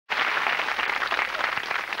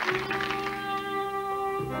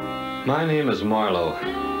My name is Marlowe.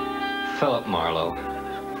 Philip Marlowe.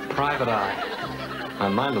 Private Eye.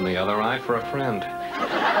 I'm minding the other eye for a friend.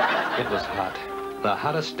 It was hot. The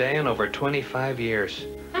hottest day in over 25 years.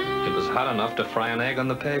 It was hot enough to fry an egg on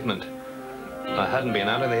the pavement. I hadn't been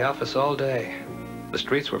out of the office all day. The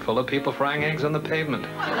streets were full of people frying eggs on the pavement.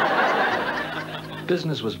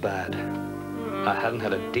 Business was bad. I hadn't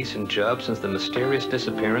had a decent job since the mysterious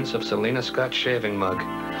disappearance of Selena Scott's shaving mug.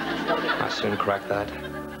 I soon cracked that.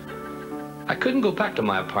 I couldn't go back to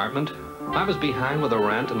my apartment. I was behind with the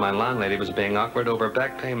rent and my landlady was being awkward over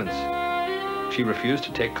back payments. She refused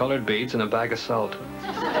to take colored beads and a bag of salt.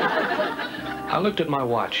 I looked at my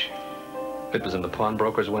watch. It was in the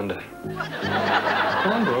pawnbroker's window.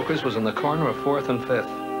 Pawnbroker's was in the corner of 4th and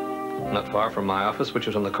 5th. Not far from my office, which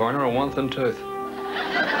was on the corner of 1st and 2nd.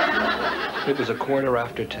 It was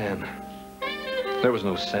 10:15. There was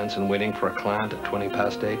no sense in waiting for a client at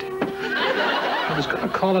 8:20. I was going to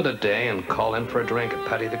call it a day and call in for a drink at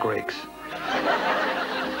Paddy the Greek's.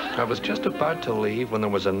 I was just about to leave when there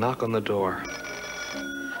was a knock on the door.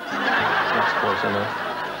 That's close enough.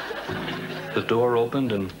 The door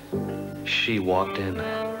opened and she walked in.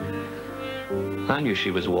 I knew she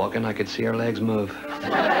was walking. I could see her legs move.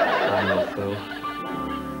 I'm no fool.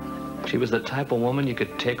 She was the type of woman you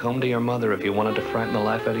could take home to your mother if you wanted to frighten the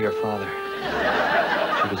life out of your father.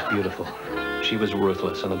 She was beautiful. She was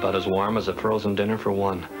ruthless and about as warm as a frozen dinner for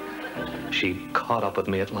one. She caught up with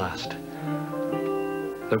me at last.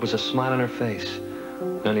 There was a smile on her face.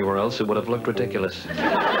 Anywhere else it would have looked ridiculous.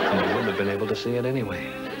 And you wouldn't have been able to see it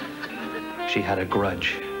anyway. She had a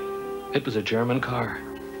grudge. It was a German car.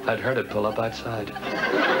 I'd heard it pull up outside.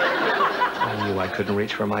 I knew I couldn't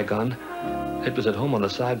reach for my gun. It was at home on the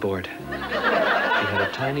sideboard. She had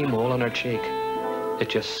a tiny mole on her cheek. It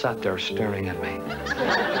just sat there staring at me.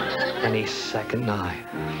 Any second now.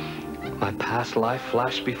 My past life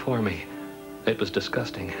flashed before me. It was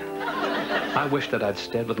disgusting. I wished that I'd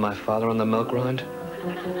stayed with my father on the milk round.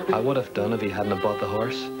 I would have done if he hadn't have bought the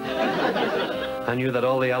horse. I knew that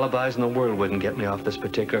all the alibis in the world wouldn't get me off this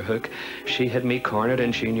particular hook. She had me cornered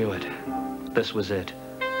and she knew it. This was it.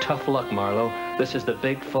 Tough luck, Marlowe. This is the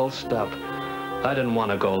big full stop. I didn't want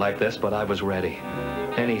to go like this, but I was ready.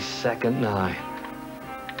 Any second now.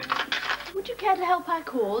 Would you care to help our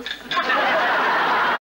cause?